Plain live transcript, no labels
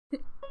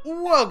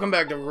Welcome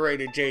back to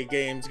Rated J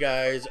Games,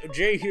 guys.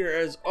 Jay here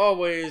as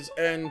always,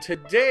 and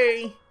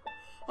today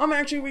I'm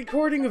actually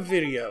recording a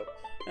video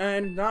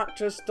and not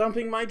just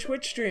dumping my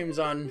Twitch streams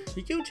on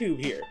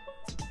YouTube here.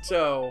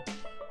 So,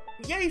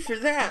 yay for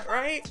that,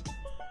 right?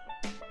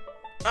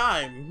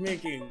 I'm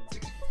making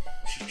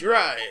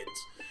strides.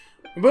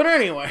 But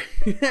anyway,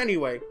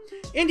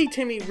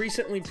 IndieTimmie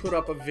recently put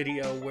up a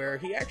video where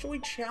he actually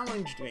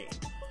challenged me.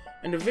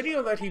 And the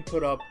video that he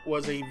put up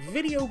was a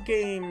video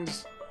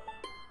games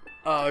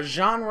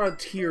genre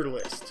tier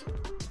list.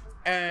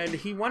 And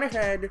he went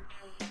ahead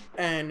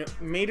and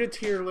made a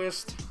tier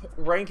list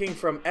ranking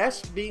from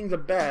S being the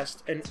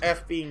best and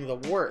F being the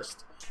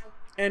worst.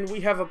 And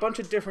we have a bunch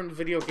of different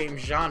video game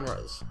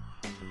genres.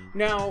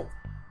 Now,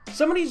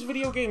 some of these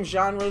video game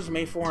genres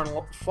may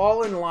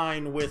fall in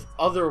line with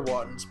other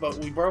ones, but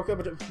we broke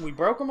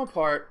them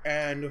apart,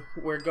 and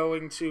we're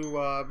going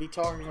to be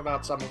talking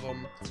about some of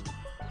them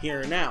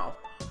here now.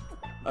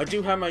 I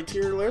do have my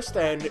tier list,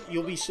 and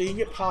you'll be seeing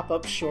it pop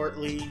up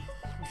shortly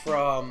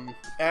from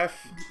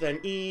F, then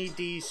E,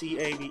 D, C,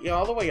 A, B,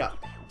 all the way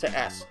up to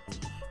S.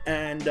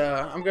 And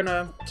I'm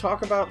gonna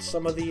talk about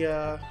some of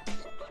the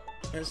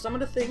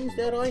things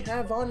that I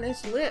have on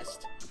this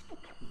list.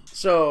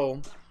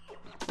 So,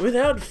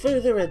 without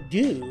further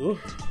ado,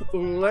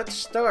 let's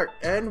start.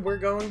 And we're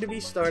going to be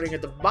starting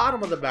at the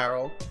bottom of the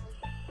barrel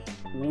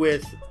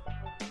with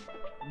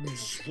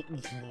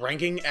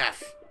ranking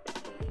F.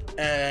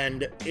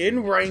 And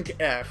in rank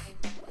F,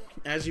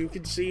 as you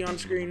can see on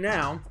screen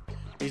now,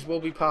 these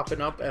will be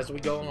popping up as we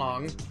go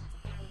along.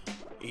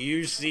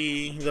 You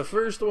see the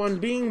first one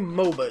being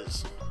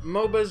MOBAs.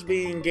 MOBAs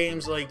being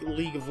games like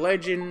League of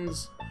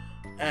Legends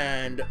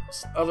and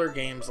other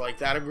games like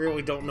that. I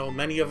really don't know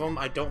many of them.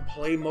 I don't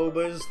play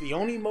MOBAs. The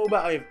only MOBA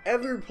I've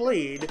ever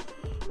played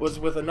was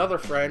with another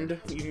friend.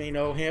 You may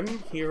know him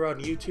here on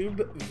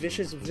YouTube,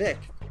 Vicious Vic.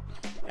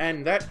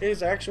 And that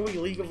is actually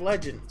League of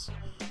Legends,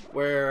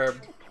 where,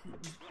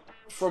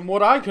 from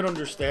what I can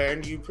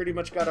understand, you pretty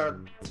much gotta,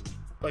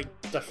 like,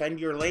 defend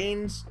your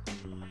lanes.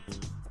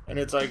 And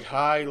it's like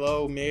high,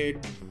 low,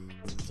 mid,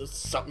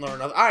 something or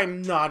another.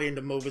 I'm not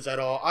into MOBAs at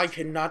all. I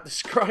cannot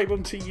describe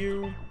them to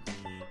you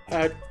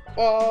at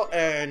all,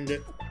 and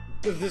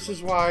this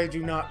is why I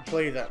do not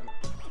play them.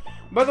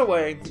 By the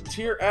way,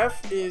 tier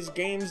F is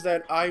games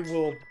that I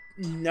will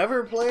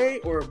never play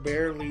or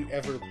barely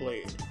ever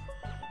played.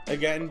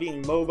 Again,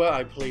 being MOBA,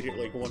 I played it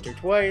like once or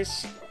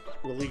twice,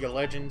 with League of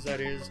Legends that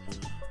is,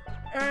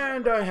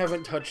 and I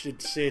haven't touched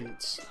it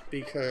since,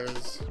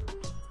 because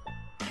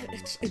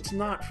it's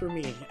not for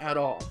me at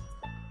all.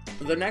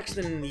 The next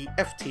in the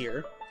F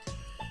tier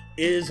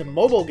is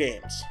mobile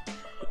games.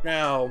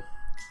 Now,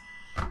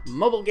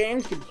 mobile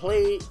games can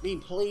be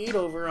played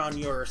over on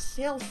your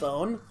cell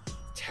phone,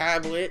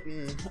 tablet,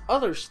 and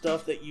other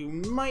stuff that you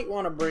might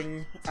want to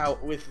bring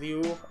out with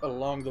you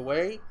along the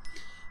way.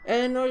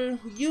 And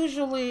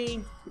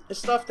usually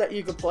stuff that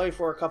you could play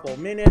for a couple of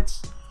minutes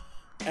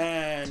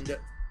and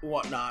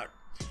whatnot.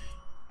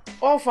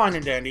 All fine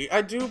and dandy.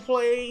 I do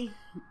play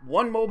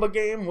one MOBA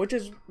game, which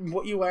is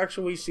what you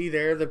actually see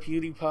there, the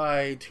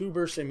PewDiePie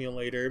Tuber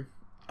Simulator.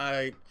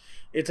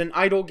 It's an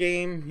idle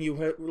game.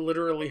 You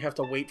literally have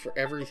to wait for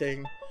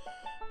everything,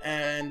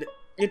 and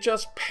it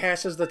just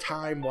passes the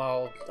time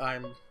while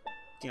I'm,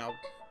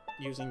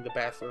 using the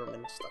bathroom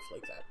and stuff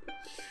like that.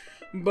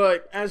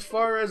 But as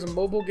far as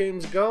mobile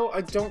games go,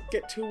 I don't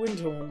get too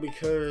into them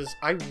because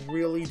I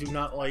really do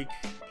not like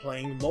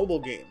playing mobile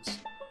games.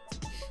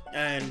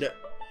 And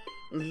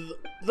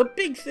the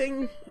big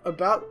thing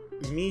about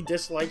me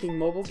disliking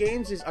mobile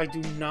games is I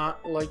do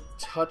not like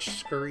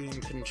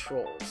touchscreen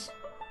controls.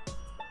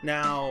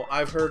 Now,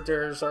 I've heard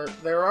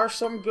there are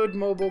some good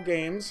mobile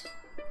games,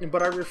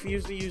 but I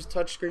refuse to use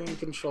touchscreen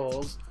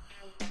controls.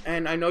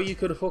 And I know you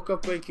could hook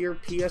up like your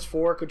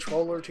PS4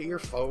 controller to your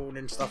phone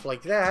and stuff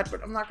like that,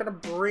 but I'm not gonna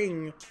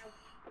bring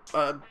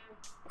a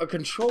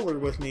controller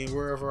with me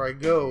wherever I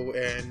go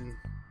and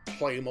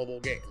play mobile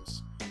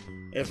games.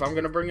 If I'm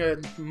gonna bring a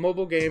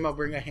mobile game, I'll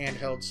bring a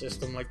handheld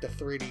system like the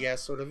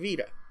 3DS or the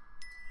Vita.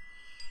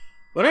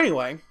 But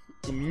anyway,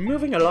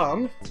 moving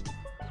along,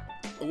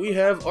 we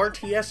have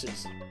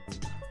RTSs,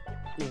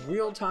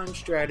 real-time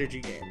strategy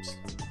games.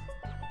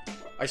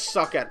 I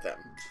suck at them.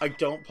 I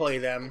don't play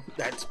them.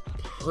 That's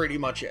pretty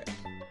much it.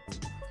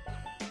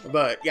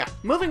 But yeah,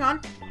 moving on,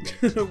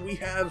 we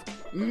have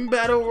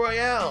Battle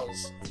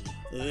Royales.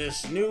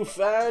 This new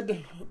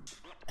fad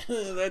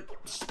that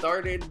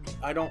started,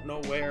 I don't know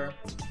where,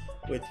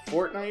 with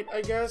Fortnite,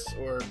 I guess,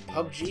 or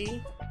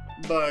PUBG.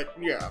 But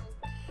yeah,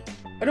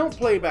 I don't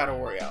play Battle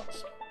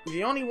Royales.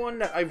 The only one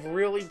that I've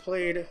really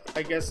played,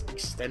 I guess,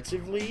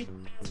 extensively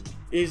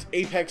is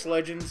Apex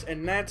Legends,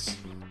 and that's,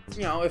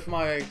 if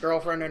my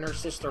girlfriend and her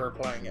sister are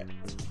playing it.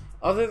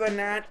 Other than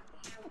that,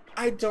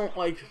 I don't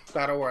like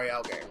Battle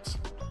Royale games.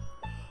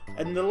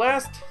 And the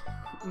last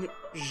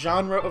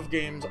genre of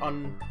games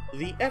on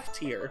the F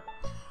tier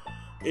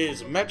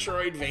is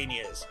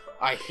Metroidvanias.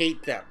 I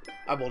hate them.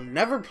 I will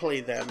never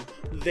play them.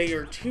 They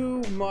are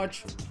too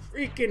much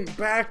freaking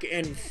back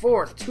and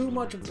forth. Too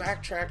much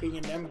backtracking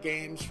in them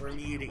games for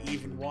me to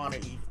even want to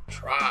even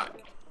try.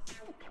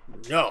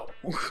 No.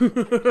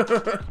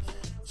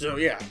 So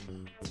yeah,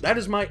 that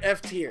is my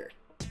F tier.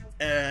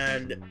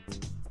 And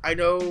I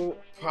know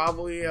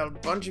probably a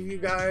bunch of you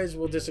guys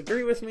will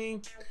disagree with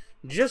me.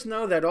 Just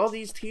know that all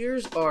these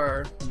tiers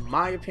are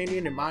my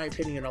opinion and my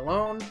opinion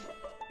alone.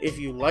 If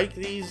you like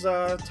these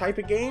type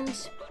of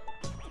games,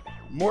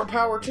 more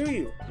power to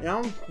you. You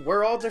know,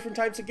 we're all different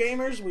types of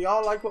gamers. We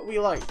all like what we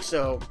like.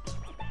 So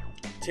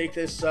take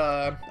this,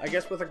 I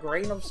guess, with a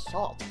grain of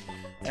salt.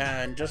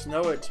 And just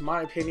know it's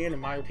my opinion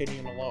and my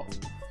opinion alone.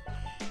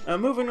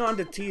 Moving on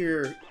to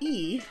tier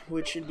E,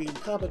 which should be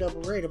popping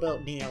up right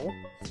about now,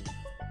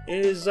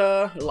 is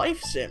Life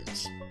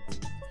Sims.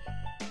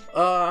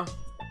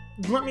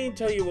 Let me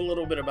tell you a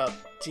little bit about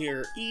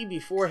tier E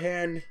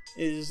beforehand.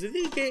 Is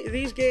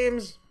these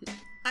games,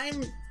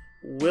 I'm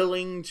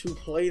willing to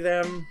play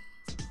them,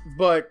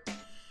 but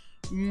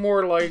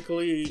more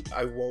likely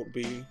I won't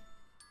be.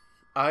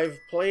 I've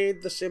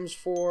played The Sims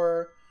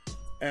 4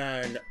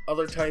 and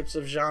other types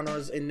of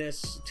genres in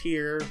this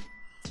tier,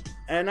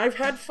 and I've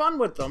had fun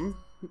with them,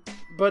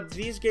 but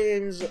these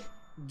games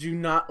do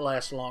not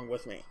last long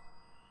with me.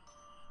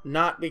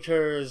 Not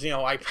because, you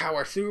know, I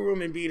power through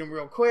them and beat them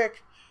real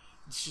quick.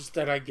 It's just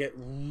that I get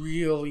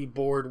really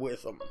bored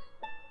with them.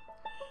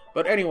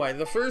 But anyway,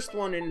 the first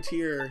one in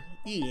tier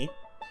E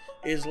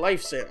is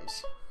Life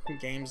Sims.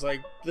 Games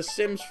like The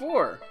Sims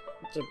 4.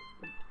 It's a,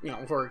 you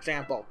know, for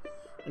example.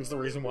 That's the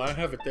reason why I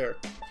have it there.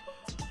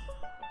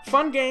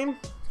 Fun game.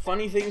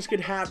 Funny things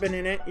could happen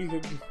in it. You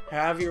could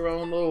have your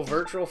own little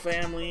virtual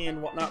family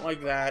and whatnot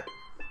like that.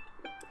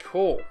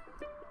 Cool.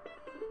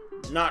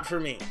 Not for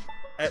me.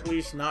 At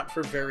least not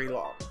for very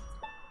long.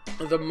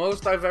 The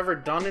most I've ever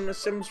done in The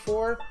Sims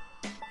 4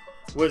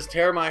 was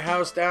tear my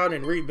house down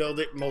and rebuild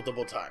it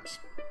multiple times.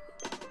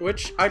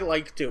 Which I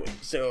like doing.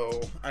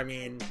 So, I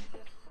mean,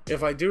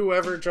 if I do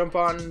ever jump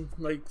on,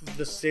 like,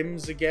 The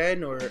Sims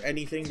again, or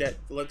anything that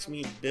lets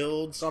me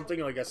build something,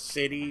 like a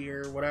city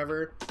or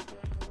whatever,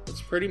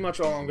 that's pretty much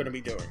all I'm going to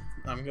be doing.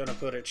 I'm going to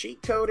put a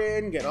cheat code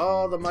in, get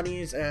all the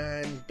monies,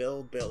 and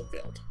build, build,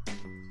 build.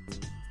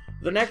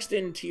 The next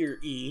in tier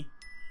E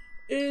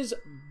is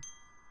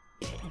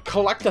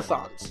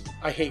collectathons.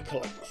 I hate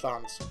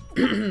collectathons.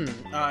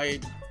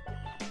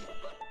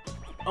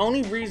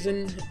 Only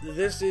reason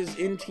this is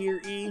in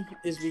tier E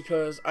is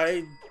because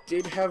I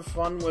did have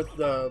fun with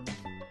the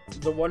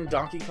one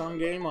Donkey Kong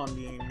game on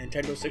the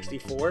Nintendo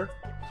 64,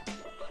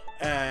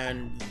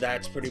 and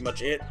that's pretty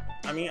much it.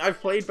 I mean,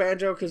 I've played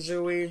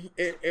Banjo-Kazooie.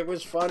 It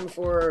was fun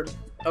for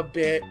a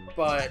bit,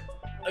 but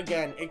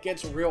again, it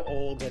gets real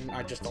old and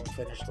I just don't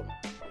finish them.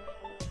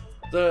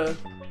 The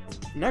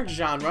next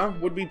genre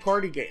would be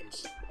party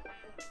games.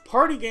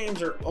 Party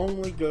games are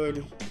only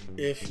good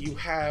if you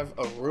have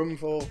a room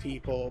full of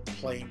people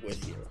playing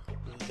with you.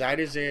 That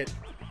is it.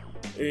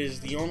 It is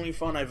the only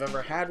fun I've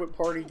ever had with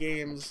party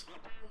games,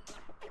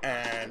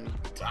 and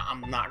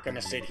I'm not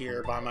gonna sit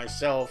here by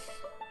myself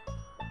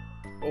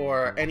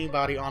or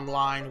anybody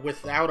online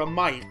without a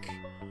mic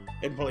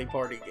and play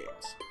party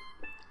games.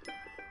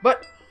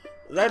 But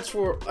that's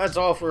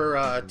all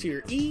for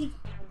tier E.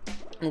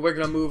 And we're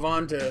gonna move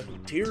on to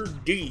tier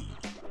D.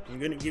 I'm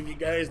gonna give you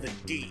guys the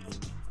D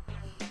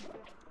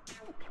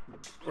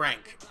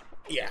rank.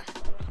 Yeah.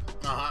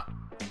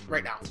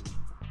 Right now.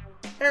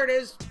 There it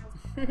is.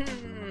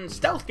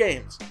 Stealth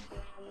games.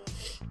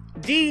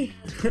 D.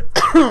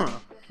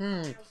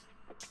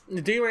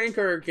 D rank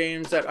are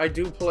games that I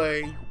do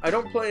play. I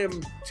don't play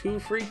them too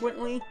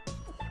frequently.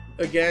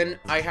 Again,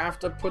 I have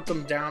to put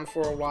them down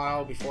for a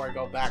while before I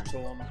go back to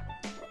them.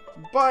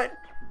 But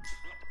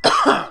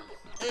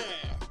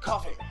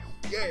coffee.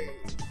 Yay.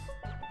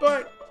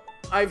 But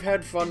I've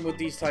had fun with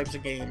these types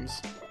of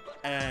games.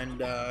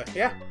 And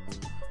yeah.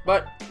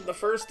 But the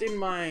first in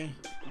my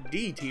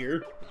D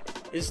tier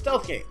is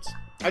stealth games.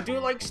 I do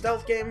like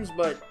stealth games,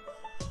 but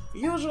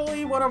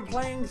usually when I'm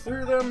playing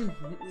through them,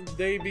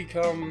 they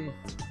become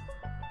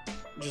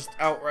just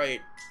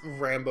outright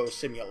Rambo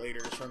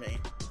simulators for me.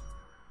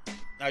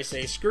 I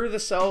say screw the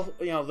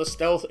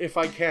stealth if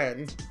I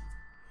can,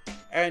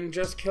 and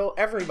just kill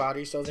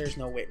everybody so there's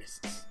no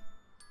witnesses.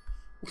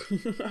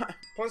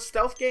 Plus,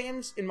 stealth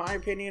games, in my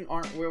opinion,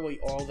 aren't really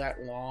all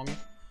that long,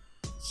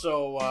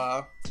 so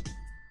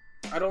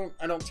I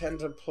don't tend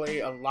to play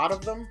a lot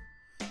of them,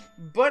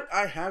 but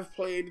I have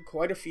played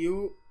quite a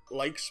few,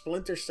 like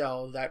Splinter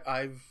Cell, that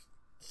I've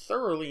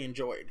thoroughly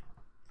enjoyed.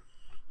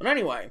 But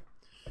anyway,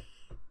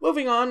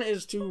 moving on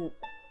is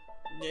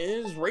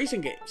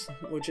racing games,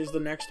 which is the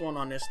next one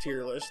on this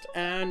tier list.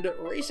 And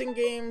racing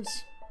games,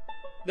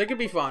 they could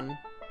be fun.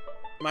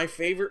 My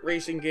favorite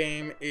racing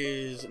game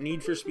is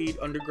Need for Speed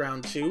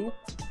Underground 2,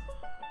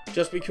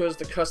 just because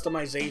the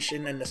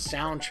customization and the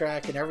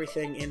soundtrack and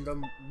everything in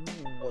them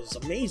was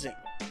amazing.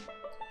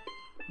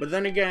 But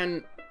then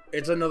again,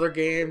 it's another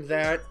game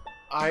that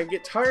I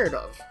get tired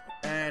of,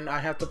 and I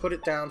have to put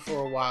it down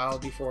for a while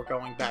before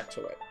going back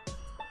to it.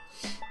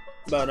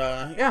 But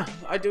yeah,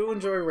 I do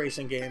enjoy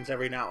racing games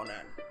every now and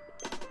then.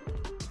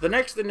 the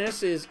next in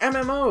this is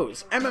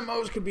MMOs.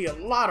 MMOs could be a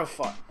lot of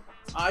fun.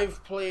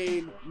 I've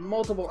played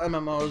multiple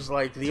MMOs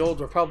like The Old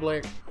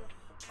Republic,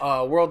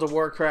 World of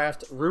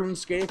Warcraft,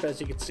 RuneScape, as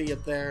you can see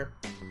it there,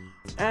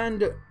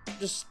 and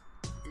just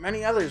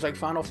many others like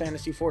Final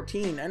Fantasy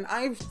XIV, and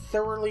I've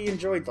thoroughly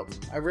enjoyed them.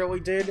 I really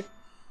did.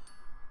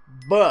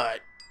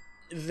 But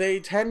they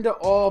tend to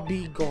all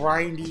be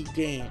grindy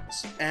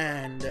games,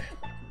 and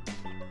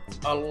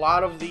a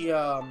lot of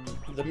the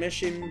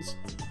missions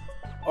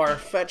are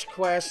fetch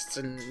quests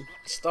and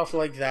stuff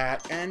like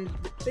that, and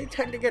they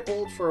tend to get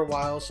old for a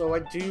while, so I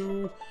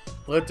do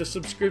let the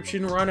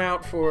subscription run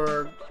out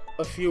for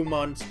a few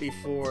months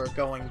before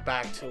going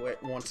back to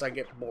it once I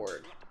get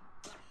bored.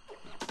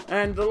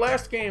 And the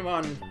last game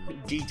on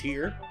D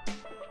tier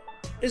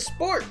is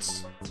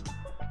sports,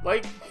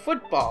 like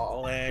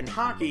football and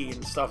hockey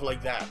and stuff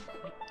like that.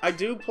 I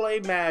do play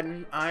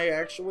Madden. I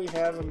actually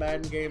have a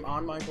Madden game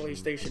on my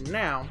PlayStation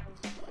now,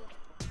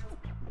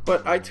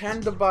 but I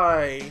tend to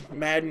buy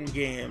Madden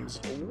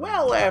games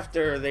well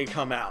after they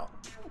come out.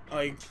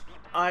 Like,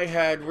 I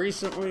had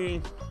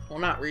recently, well,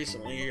 not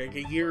recently, like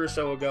a year or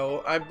so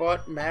ago, I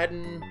bought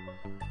Madden,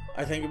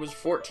 I think it was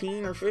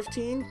 14 or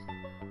 15,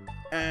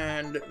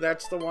 and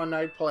that's the one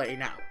I play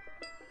now.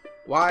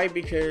 Why?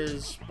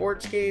 Because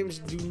sports games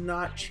do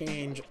not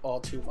change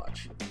all too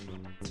much.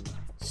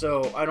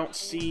 So I don't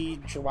see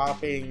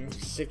dropping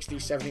 $60,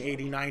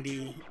 $70, $80,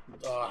 $90,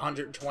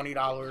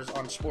 $120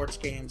 on sports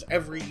games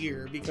every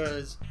year,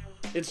 because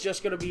it's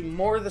just going to be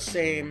more the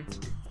same.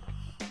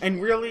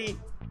 And really,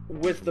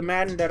 with the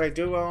Madden that I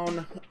do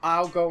own,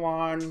 I'll go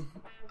on,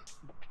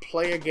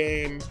 play a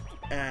game,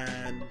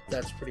 and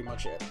that's pretty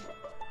much it.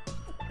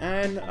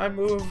 And I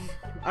move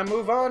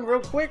on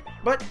real quick,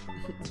 but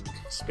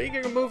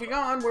speaking of moving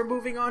on, we're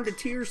moving on to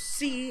Tier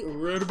C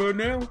right about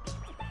now.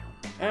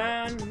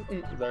 And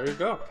there you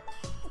go.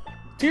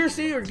 Tier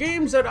C are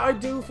games that I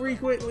do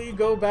frequently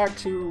go back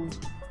to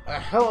a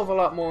hell of a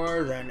lot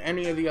more than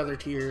any of the other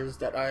tiers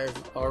that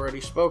I've already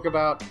spoke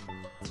about.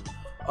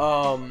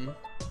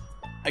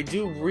 I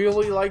do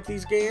really like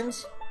these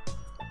games,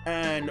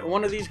 and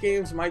one of these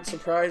games might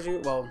surprise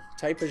you, well,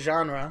 type of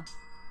genre,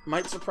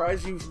 might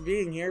surprise you for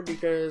being here,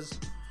 because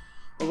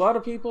a lot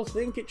of people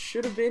think it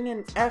should have been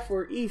an F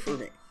or E for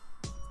me.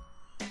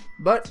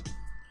 But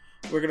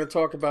we're going to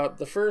talk about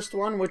the first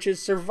one, which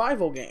is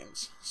survival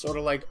games, sort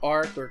of like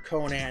Ark or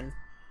Conan.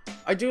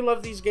 I do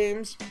love these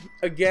games.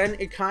 Again,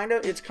 it's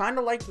kind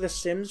of like The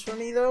Sims for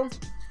me, though.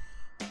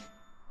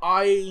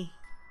 I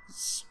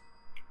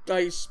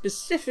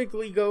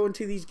specifically go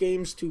into these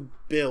games to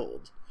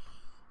build.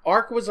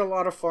 Ark was a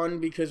lot of fun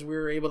because we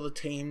were able to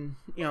tame,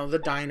 you know, the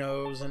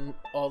dinos and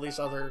all this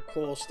other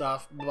cool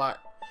stuff, but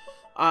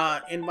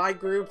in my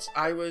groups,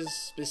 I was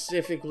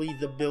specifically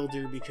the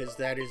builder because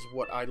that is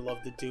what I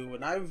love to do,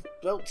 and I've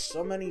built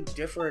so many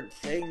different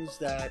things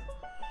that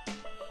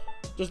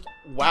just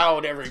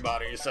wowed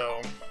everybody.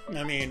 So,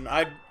 I mean,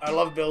 I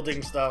love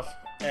building stuff,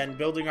 and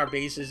building our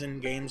bases in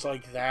games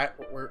like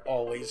that were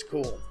always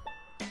cool.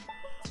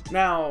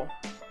 Now,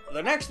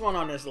 the next one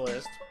on this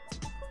list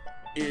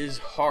is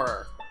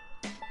horror,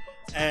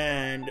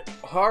 and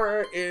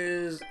horror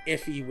is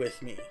iffy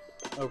with me.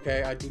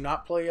 Okay, I do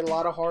not play a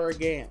lot of horror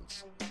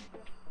games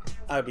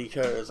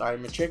because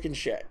I'm a chicken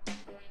shit,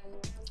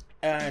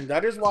 and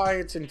that is why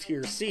it's in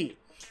Tier C,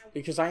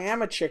 because I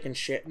am a chicken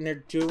shit and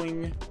they're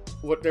doing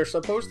what they're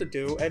supposed to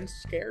do and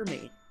scare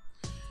me.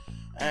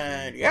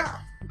 And yeah,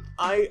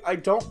 I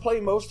don't play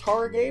most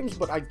horror games,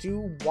 but I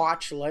do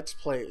watch Let's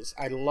Plays.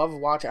 I love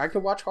watching. I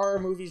could watch horror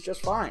movies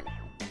just fine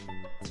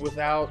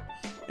without,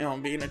 you know,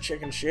 being a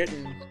chicken shit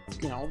and,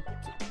 you know,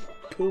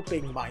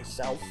 pooping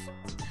myself.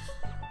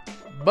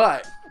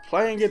 But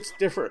playing it's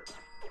different.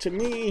 To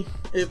me,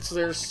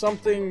 there's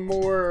something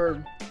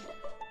more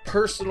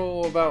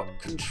personal about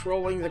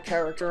controlling the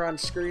character on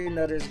screen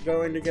that is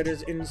going to get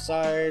his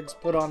insides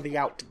put on the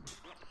out.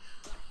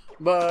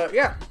 But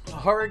yeah,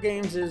 horror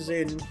games is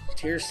in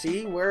Tier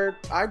C, where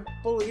I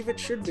believe it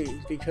should be,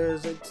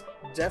 because it's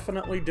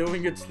definitely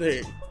doing its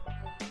thing.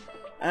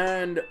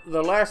 And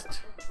the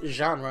last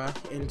genre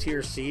in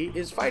Tier C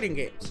is fighting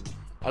games.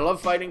 I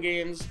love fighting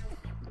games.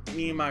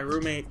 Me and my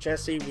roommate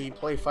Jesse, we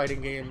play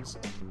fighting games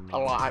a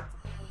lot,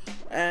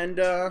 and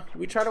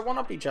we try to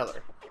one-up each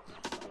other.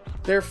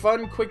 They're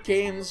fun, quick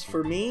games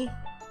for me.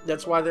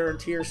 That's why they're in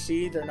Tier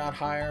C. They're not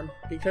higher,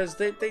 because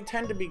they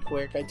tend to be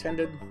quick. I tend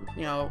to,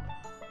 you know,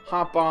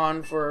 hop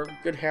on for a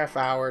good half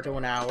hour to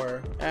an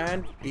hour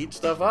and beat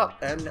stuff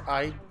up, and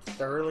I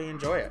thoroughly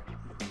enjoy it.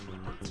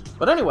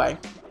 But anyway,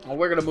 well,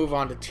 we're gonna move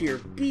on to Tier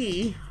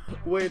B,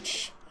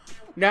 which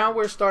now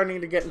we're starting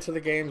to get into the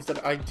games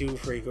that I do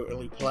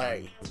frequently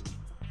play.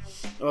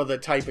 Or the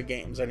type of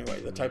games,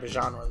 anyway. The type of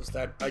genres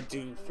that I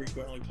do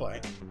frequently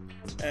play.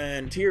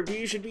 And Tier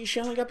B should be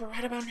showing up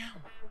right about now.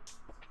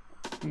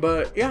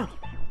 But, yeah.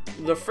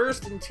 The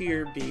first in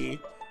Tier B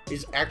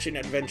is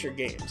action-adventure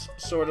games.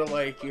 Sort of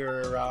like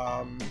your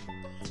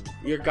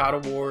God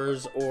of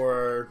Wars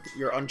or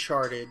your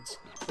Uncharted's,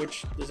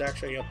 which is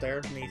actually up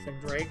there. Nathan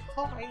Drake.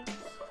 Hi!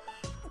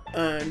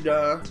 And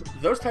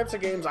those types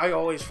of games I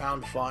always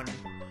found fun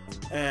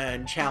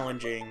and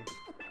challenging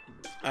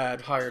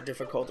at higher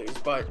difficulties.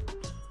 But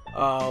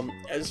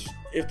as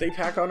if they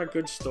pack on a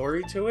good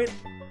story to it,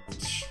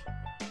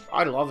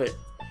 I love it.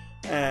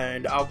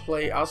 And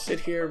I'll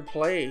sit here and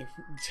play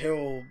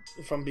till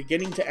from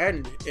beginning to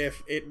end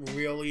if it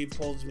really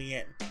pulls me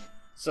in.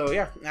 So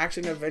yeah,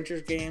 action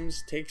adventures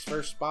games takes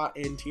first spot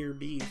in tier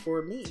B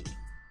for me.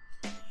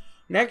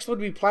 Next would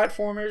be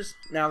platformers.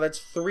 Now that's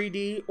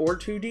 3D or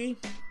 2D.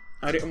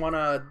 I didn't want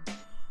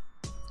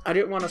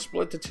to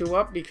split the two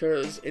up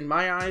because in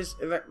my eyes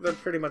they're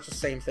pretty much the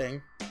same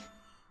thing.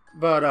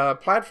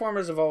 But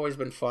platformers have always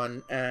been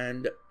fun,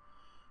 and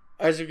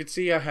as you can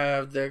see, I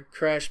have the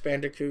Crash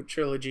Bandicoot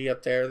trilogy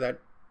up there that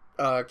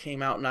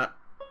came out not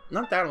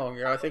that long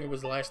ago. I think it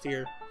was last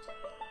year.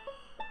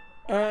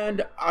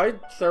 And I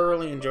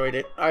thoroughly enjoyed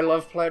it. I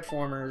love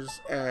platformers,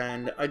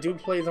 and I do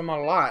play them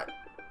a lot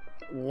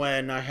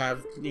when I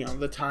have,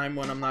 the time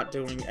when I'm not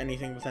doing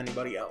anything with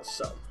anybody else.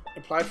 So,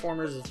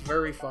 platformers is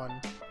very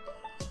fun.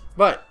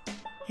 But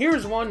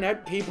here's one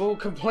that people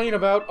complain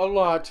about a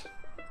lot.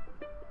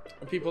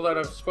 People that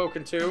I've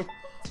spoken to,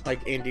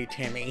 like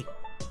IndieTimmie.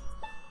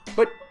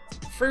 But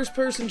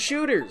first-person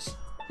shooters.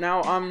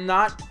 Now, I'm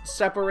not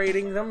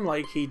separating them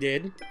like he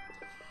did.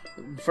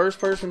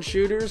 First-person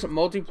shooters,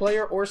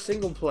 multiplayer or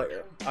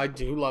single-player. I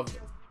do love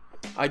them.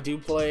 I do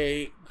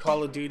play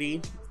Call of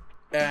Duty,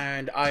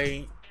 and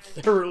I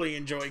thoroughly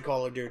enjoy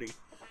Call of Duty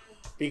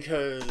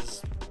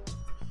because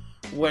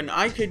when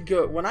I could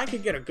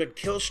get a good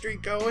kill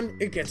streak going,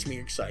 it gets me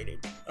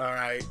excited. All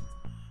right,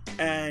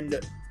 and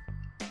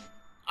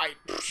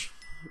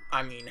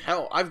I mean,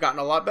 hell, I've gotten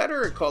a lot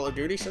better at Call of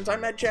Duty since I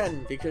met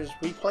Jen, because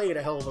we played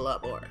a hell of a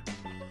lot more.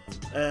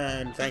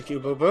 And thank you,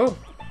 Boo Boo.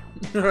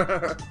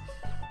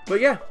 But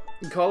yeah,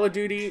 Call of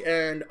Duty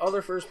and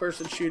other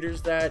first-person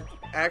shooters that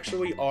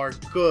actually are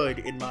good,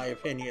 in my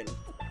opinion.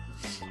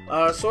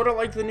 Sort of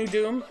like the new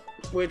Doom,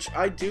 which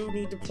I do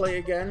need to play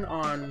again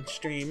on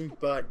stream,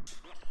 but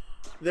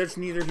that's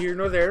neither here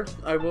nor there.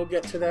 I will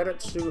get to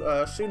that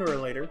sooner or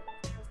later.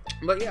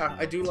 But yeah,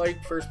 I do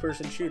like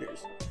first-person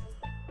shooters.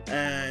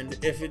 And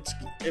if it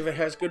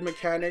has good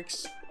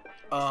mechanics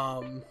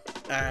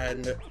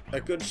and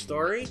a good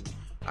story,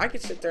 I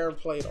could sit there and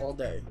play it all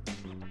day.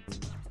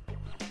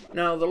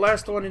 Now, the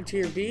last one in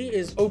tier B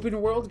is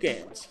open world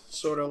games,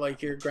 sort of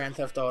like your Grand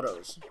Theft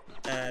Autos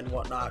and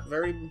whatnot.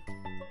 Very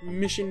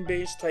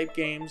mission-based type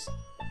games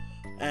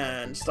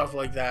and stuff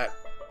like that,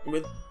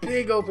 with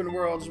big open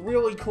worlds,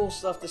 really cool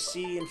stuff to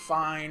see and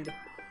find.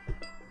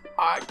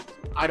 I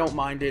don't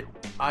mind it.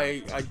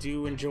 I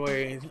do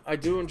enjoy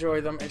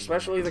them,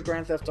 especially the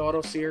Grand Theft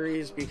Auto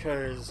series,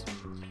 because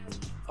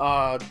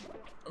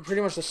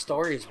pretty much the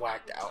story is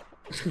whacked out.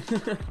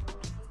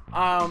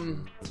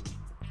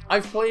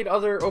 I've played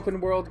other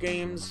open world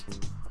games,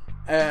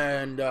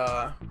 and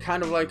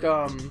kind of like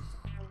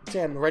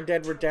Red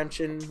Dead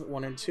Redemption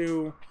 1 and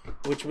 2,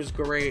 which was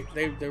great.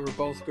 They were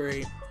both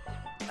great.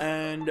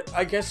 And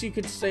I guess you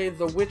could say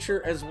The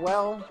Witcher as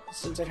well,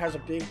 since it has a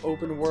big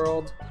open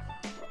world.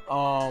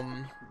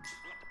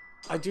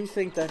 I do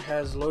think that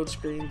has load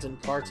screens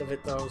and parts of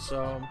it though,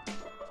 so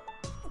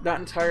not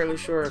entirely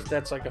sure if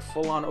that's like a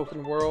full-on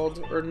open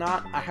world or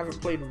not. I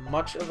haven't played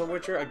much of The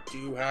Witcher. I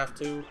do have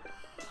to.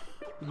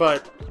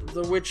 But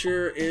The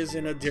Witcher is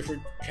in a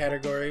different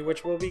category,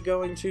 which we'll be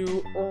going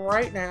to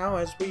right now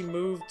as we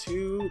move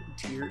to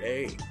Tier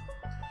A.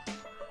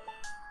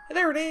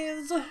 There it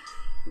is!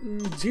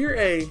 Tier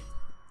A,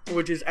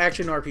 which is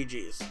action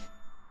RPGs.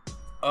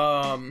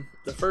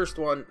 The first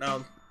one,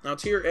 now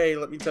Tier A,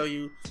 let me tell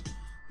you,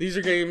 these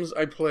are games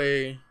I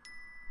play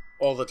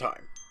all the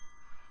time.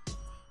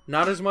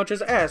 Not as much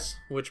as S,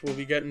 which we'll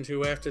be getting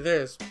to after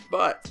this,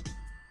 but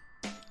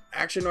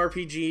action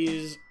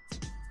RPGs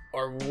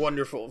are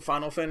wonderful.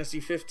 Final Fantasy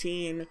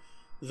 15,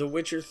 The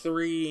Witcher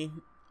 3,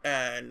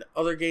 and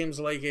other games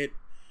like it.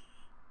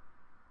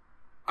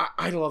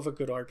 I love a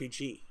good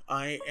RPG.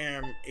 I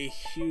am a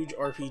huge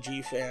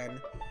RPG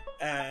fan,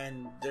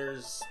 and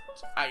it's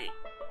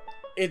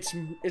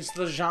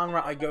the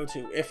genre I go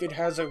to. If it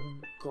has a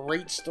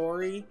great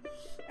story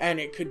and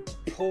it could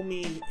pull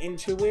me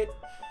into it,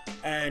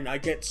 and I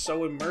get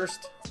so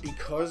immersed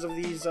because of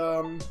these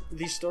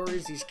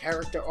stories, these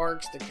character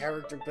arcs, the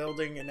character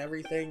building and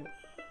everything,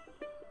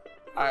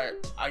 I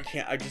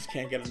just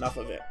can't get enough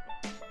of it.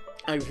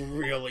 I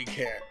really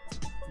can't.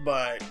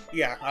 But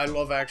yeah, I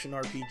love action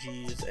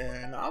RPGs,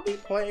 and I'll be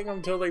playing them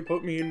until they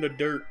put me in the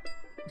dirt.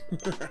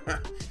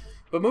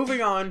 But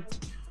moving on,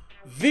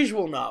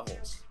 visual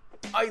novels.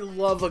 I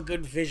love a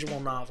good visual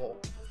novel.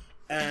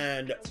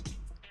 And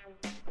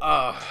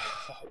oh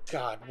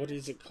god, what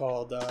is it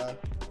called?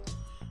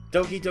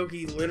 Doki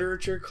Doki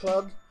Literature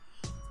Club.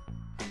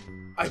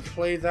 I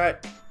played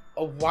that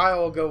a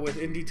while ago with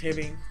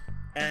IndieTimmie,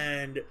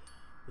 and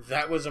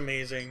that was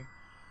amazing.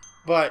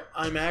 But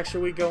I'm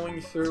actually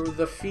going through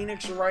the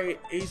Phoenix Wright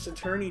Ace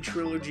Attorney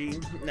trilogy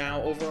now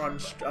over on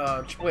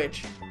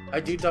Twitch. I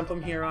do dump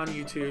them here on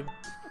YouTube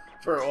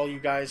for all you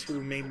guys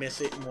who may miss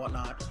it and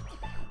whatnot.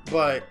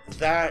 But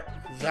that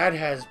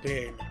has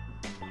been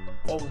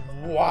a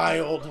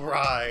wild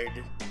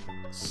ride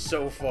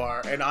so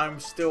far, and I'm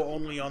still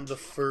only on the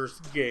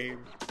first game.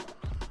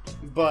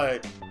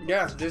 But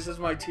yeah, this is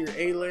my tier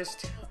A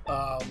list.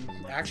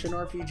 Action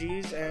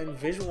RPGs and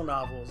visual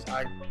novels.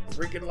 I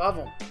freaking love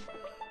them.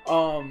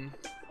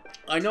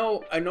 I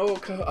know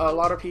a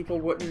lot of people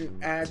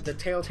wouldn't add the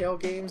Telltale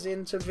games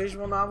into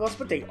visual novels,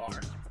 but they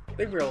are.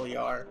 They really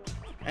are.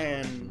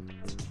 And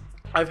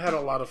I've had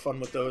a lot of fun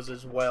with those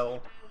as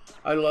well.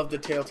 I love the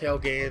Telltale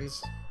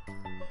games,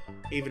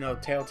 even though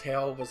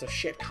Telltale was a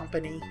shit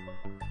company.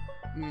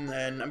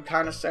 And I'm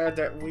kind of sad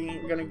that we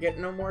ain't gonna get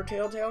no more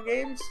Telltale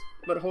games,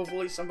 but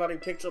hopefully somebody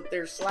picks up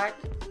their slack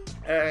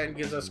and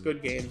gives us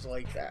good games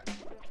like that.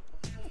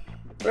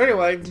 But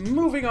anyway,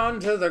 moving on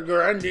to the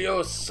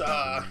grandiose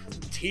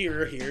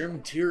tier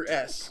here, tier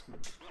S.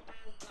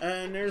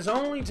 And there's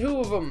only two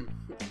of them.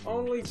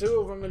 Only two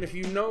of them, and if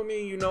you know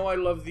me, you know I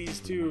love these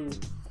two.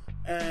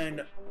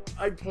 And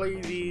I play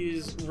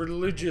these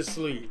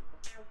religiously.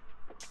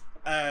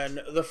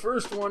 And the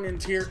first one in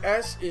tier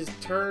S is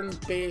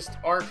turn-based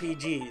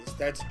RPGs.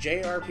 That's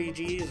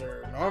JRPGs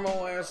or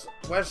normal-ass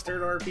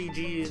Western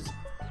RPGs.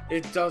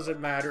 It doesn't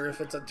matter.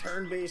 If it's a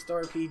turn-based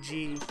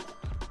RPG,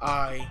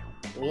 I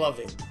love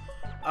it.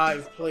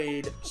 I've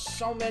played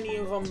so many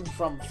of them,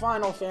 from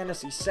Final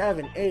Fantasy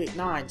 7, 8,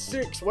 9,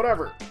 6,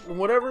 whatever.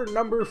 Whatever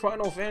number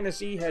Final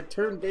Fantasy had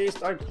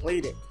turn-based, I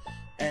played it.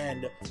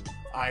 And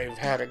I've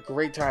had a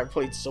great time.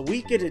 Played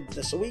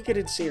the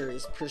Suikoden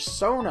series,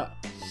 Persona.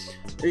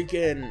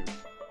 Freaking,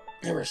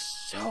 there were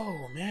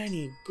so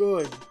many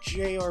good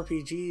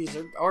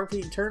JRPGs, or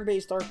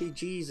turn-based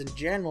RPGs in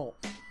general,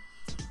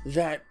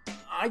 that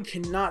I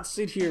cannot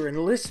sit here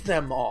and list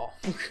them all.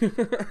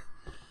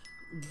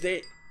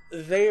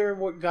 They are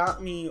what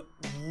got me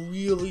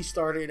really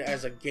started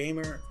as a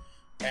gamer,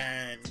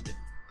 and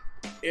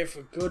if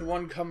a good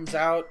one comes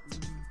out,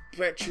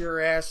 bet your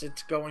ass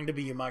it's going to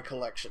be in my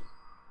collection.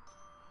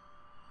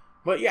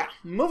 But yeah,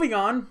 moving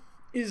on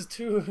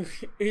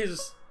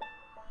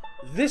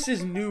this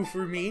is new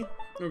for me,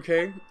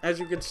 okay? As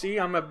you can see,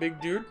 I'm a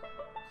big dude.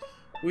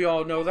 We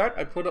all know that.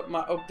 I put up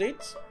my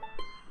updates.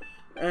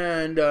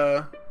 And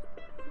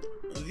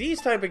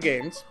these type of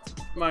games,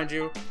 mind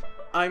you,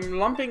 I'm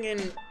lumping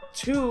in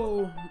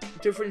two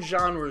different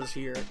genres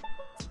here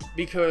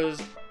because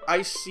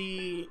I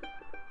see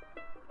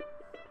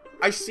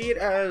it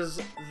as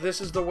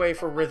this is the way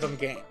for rhythm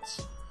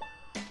games.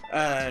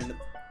 And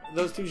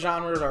those two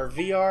genres are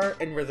VR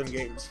and rhythm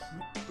games.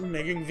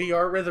 Making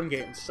VR rhythm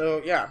games.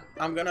 So yeah,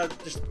 I'm gonna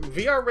just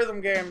VR rhythm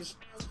games,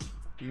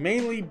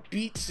 mainly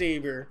Beat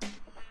Saber.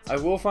 I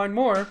will find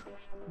more,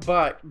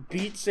 but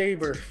Beat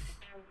Saber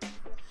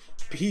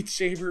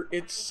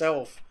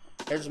itself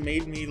has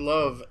made me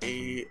love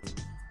a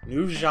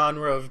new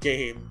genre of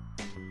game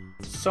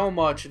so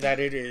much that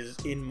it is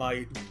in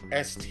my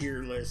S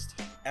tier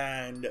list.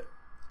 And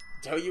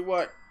tell you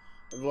what,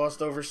 I've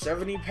lost over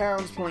 70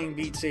 pounds playing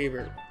Beat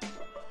Saber.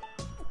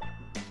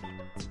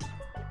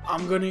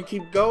 I'm gonna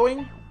keep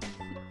going,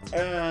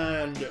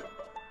 and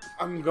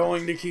I'm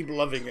going to keep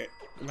loving it.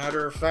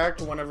 Matter of fact,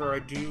 whenever I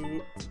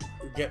do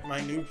get my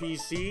new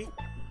PC,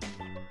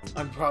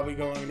 I'm probably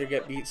going to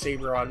get Beat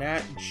Saber on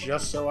that,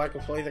 just so I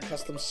can play the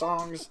custom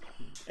songs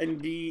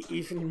and be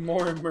even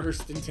more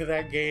immersed into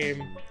that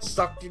game,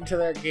 sucked into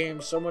that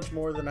game so much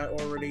more than I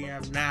already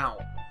am now,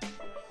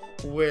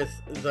 with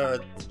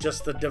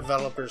just the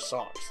developer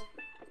songs.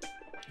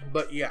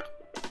 But yeah.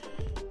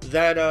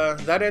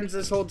 That ends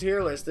this whole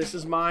tier list. This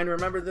is mine.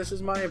 Remember, this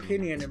is my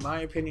opinion, and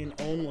my opinion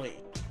only.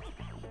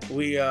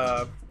 We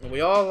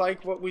all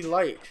like what we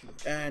like,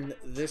 and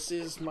this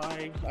is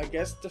my, I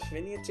guess,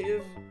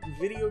 definitive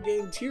video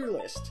game tier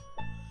list.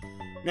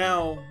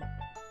 Now,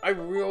 I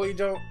really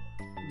don't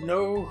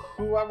know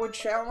who I would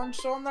challenge,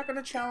 so I'm not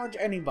going to challenge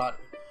anybody.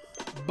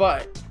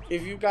 But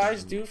if you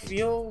guys do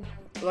feel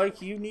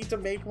like you need to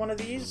make one of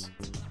these,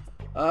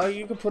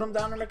 you can put them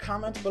down in the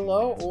comments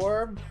below,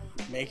 or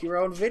make your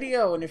own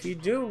video, and if you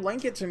do,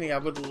 link it to me. I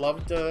would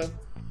love to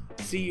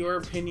see your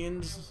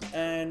opinions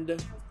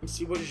and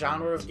see what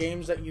genre of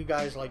games that you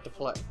guys like to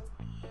play.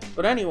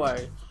 But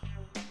anyway,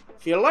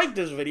 if you like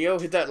this video,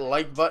 hit that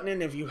like button,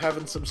 and if you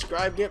haven't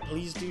subscribed yet,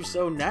 please do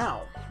so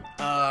now.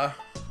 I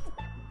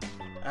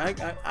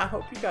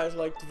hope you guys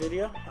liked the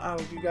video. I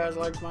hope you guys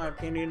liked my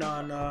opinion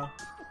on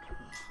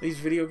these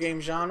video game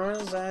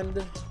genres,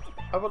 and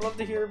I would love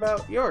to hear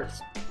about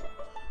yours.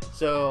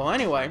 So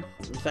anyway,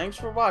 thanks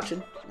for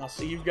watching. I'll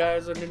see you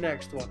guys in the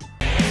next one.